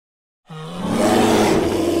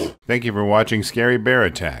Thank you for watching Scary Bear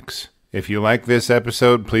Attacks. If you like this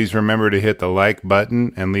episode, please remember to hit the like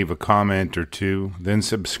button and leave a comment or two, then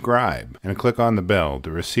subscribe and click on the bell to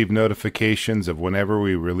receive notifications of whenever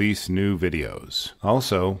we release new videos.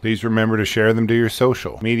 Also, please remember to share them to your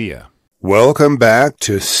social media. Welcome back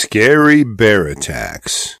to Scary Bear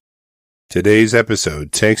Attacks. Today's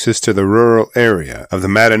episode takes us to the rural area of the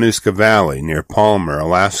Matanuska Valley near Palmer,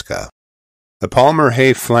 Alaska. The Palmer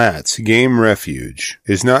Hay Flats Game Refuge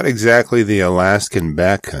is not exactly the Alaskan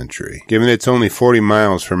backcountry, given it's only 40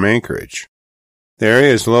 miles from Anchorage. The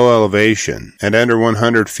area is low elevation and under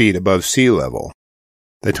 100 feet above sea level.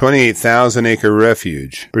 The 28,000-acre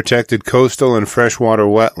refuge protected coastal and freshwater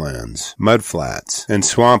wetlands, mudflats, and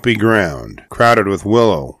swampy ground crowded with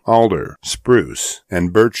willow, alder, spruce,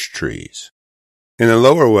 and birch trees. In the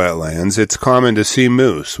lower wetlands, it's common to see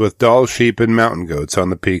moose with Dall sheep and mountain goats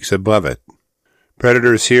on the peaks above it.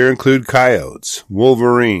 Predators here include coyotes,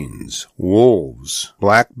 wolverines, wolves,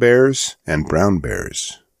 black bears, and brown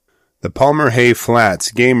bears. The Palmer Hay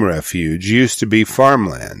Flats Game Refuge used to be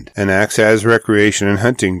farmland and acts as recreation and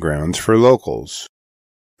hunting grounds for locals.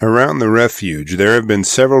 Around the refuge, there have been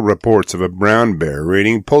several reports of a brown bear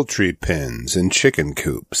raiding poultry pens and chicken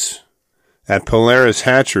coops. At Polaris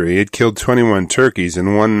Hatchery, it killed 21 turkeys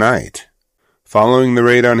in one night. Following the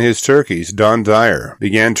raid on his turkeys, Don Dyer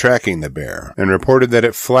began tracking the bear and reported that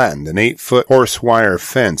it flattened an 8-foot horse wire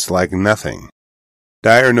fence like nothing.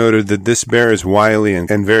 Dyer noted that this bear is wily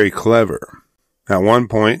and very clever. At one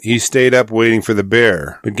point, he stayed up waiting for the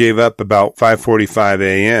bear, but gave up about 5:45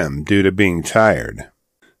 a.m. due to being tired.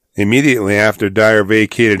 Immediately after Dyer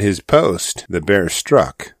vacated his post, the bear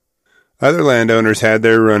struck. Other landowners had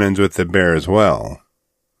their run-ins with the bear as well.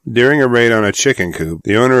 During a raid on a chicken coop,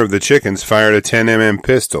 the owner of the chickens fired a 10mm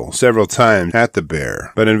pistol several times at the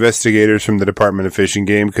bear, but investigators from the Department of Fish and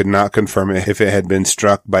Game could not confirm if it had been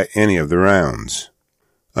struck by any of the rounds.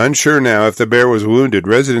 Unsure now if the bear was wounded,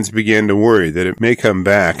 residents began to worry that it may come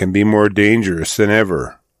back and be more dangerous than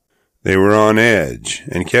ever. They were on edge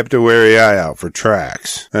and kept a wary eye out for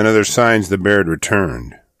tracks and other signs the bear had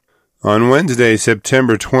returned. On Wednesday,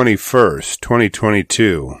 September 21st,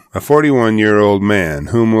 2022, a 41-year-old man,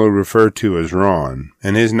 whom we'll refer to as Ron,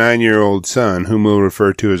 and his 9-year-old son, whom we'll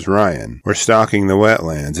refer to as Ryan, were stalking the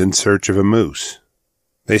wetlands in search of a moose.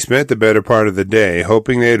 They spent the better part of the day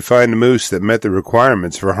hoping they'd find a moose that met the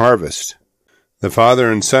requirements for harvest. The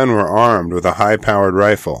father and son were armed with a high-powered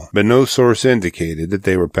rifle, but no source indicated that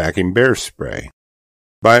they were packing bear spray.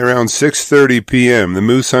 By around 6:30 p.m., the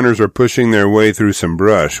moose hunters were pushing their way through some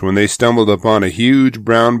brush when they stumbled upon a huge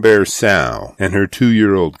brown bear sow and her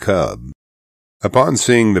 2-year-old cub. Upon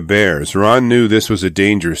seeing the bears, Ron knew this was a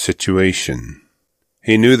dangerous situation.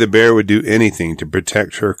 He knew the bear would do anything to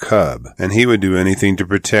protect her cub, and he would do anything to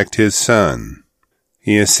protect his son.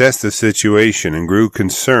 He assessed the situation and grew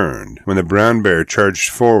concerned when the brown bear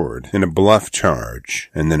charged forward in a bluff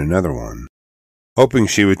charge, and then another one. Hoping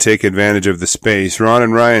she would take advantage of the space, Ron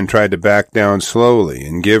and Ryan tried to back down slowly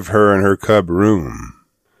and give her and her cub room.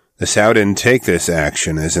 The sow didn't take this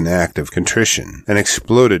action as an act of contrition and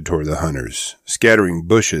exploded toward the hunters, scattering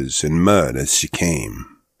bushes and mud as she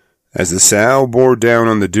came. As the sow bore down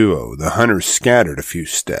on the duo, the hunters scattered a few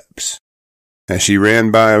steps. As she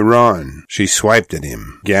ran by Ron, she swiped at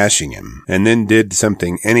him, gashing him, and then did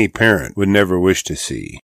something any parent would never wish to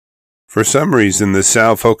see. For some reason, the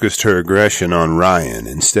sow focused her aggression on Ryan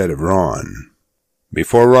instead of Ron.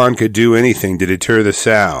 Before Ron could do anything to deter the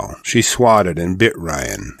sow, she swatted and bit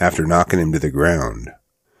Ryan after knocking him to the ground.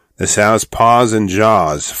 The sow's paws and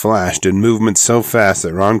jaws flashed in movements so fast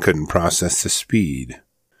that Ron couldn't process the speed.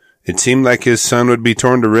 It seemed like his son would be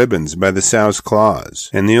torn to ribbons by the sow's claws,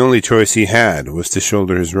 and the only choice he had was to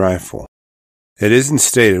shoulder his rifle. It isn't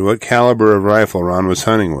stated what caliber of rifle Ron was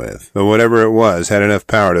hunting with, but whatever it was had enough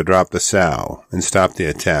power to drop the sow and stop the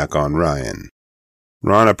attack on Ryan.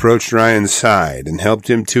 Ron approached Ryan's side and helped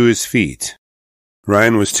him to his feet.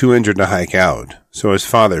 Ryan was too injured to hike out, so his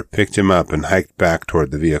father picked him up and hiked back toward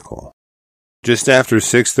the vehicle. Just after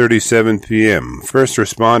 6:37 p.m., first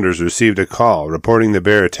responders received a call reporting the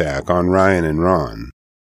bear attack on Ryan and Ron.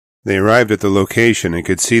 They arrived at the location and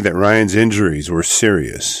could see that Ryan's injuries were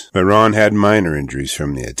serious, but Ron had minor injuries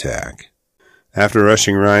from the attack. After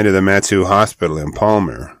rushing Ryan to the Matsu Hospital in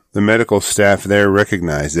Palmer, the medical staff there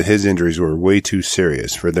recognized that his injuries were way too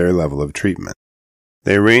serious for their level of treatment.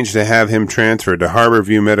 They arranged to have him transferred to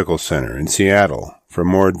Harborview Medical Center in Seattle for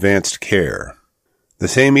more advanced care. The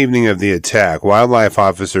same evening of the attack, wildlife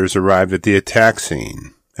officers arrived at the attack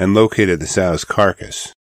scene and located the sow's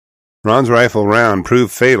carcass. Ron's rifle round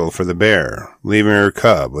proved fatal for the bear, leaving her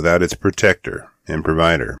cub without its protector and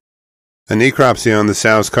provider. A necropsy on the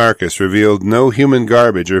sow's carcass revealed no human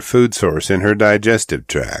garbage or food source in her digestive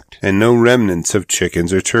tract, and no remnants of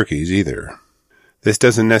chickens or turkeys either. This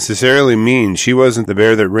doesn't necessarily mean she wasn't the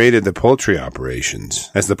bear that raided the poultry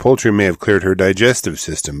operations, as the poultry may have cleared her digestive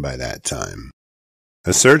system by that time.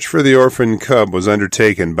 A search for the orphaned cub was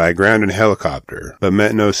undertaken by ground and helicopter, but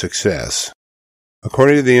met no success.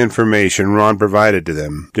 According to the information Ron provided to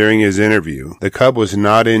them during his interview, the cub was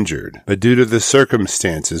not injured, but due to the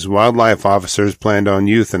circumstances, wildlife officers planned on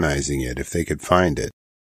euthanizing it if they could find it.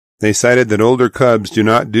 They cited that older cubs do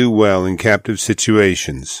not do well in captive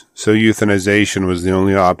situations, so euthanization was the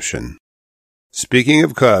only option. Speaking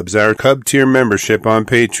of cubs, our Cub Tier membership on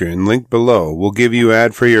Patreon, linked below, will give you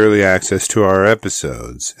ad-free early access to our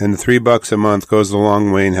episodes, and the $3 a month goes a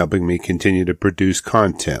long way in helping me continue to produce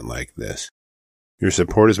content like this. Your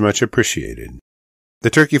support is much appreciated.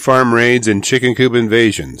 The turkey farm raids and chicken coop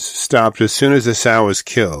invasions stopped as soon as the sow was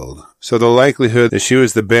killed, so the likelihood that she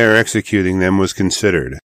was the bear executing them was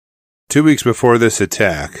considered. 2 weeks before this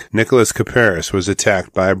attack, Nicholas Caparis was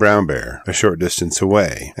attacked by a brown bear a short distance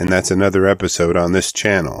away, and that's another episode on this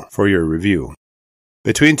channel for your review.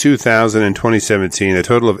 Between 2000 and 2017, a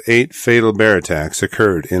total of 8 fatal bear attacks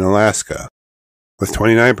occurred in Alaska. With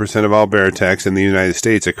 29% of all bear attacks in the United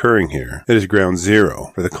States occurring here, it is ground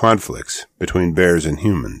zero for the conflicts between bears and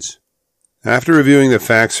humans. After reviewing the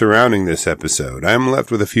facts surrounding this episode, I am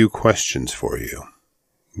left with a few questions for you.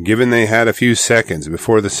 Given they had a few seconds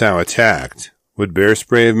before the sow attacked, would bear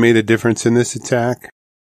spray have made a difference in this attack?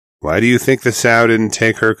 Why do you think the sow didn't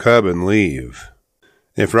take her cub and leave?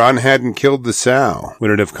 If Ron hadn't killed the sow,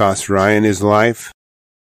 would it have cost Ryan his life?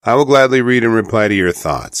 I will gladly read and reply to your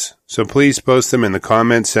thoughts, so please post them in the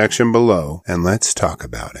comments section below, and let's talk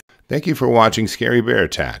about it. Thank you for watching Scary Bear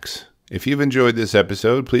Attacks. If you've enjoyed this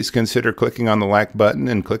episode, please consider clicking on the like button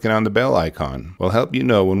and clicking on the bell icon. We'll help you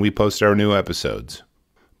know when we post our new episodes.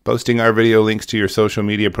 Posting our video links to your social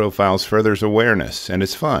media profiles furthers awareness, and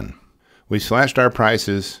it's fun. We slashed our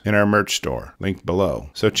prices in our merch store, linked below,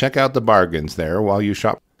 so check out the bargains there while you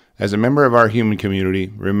shop. As a member of our human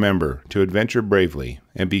community, remember to adventure bravely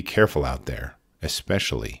and be careful out there,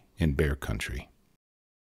 especially in bear country.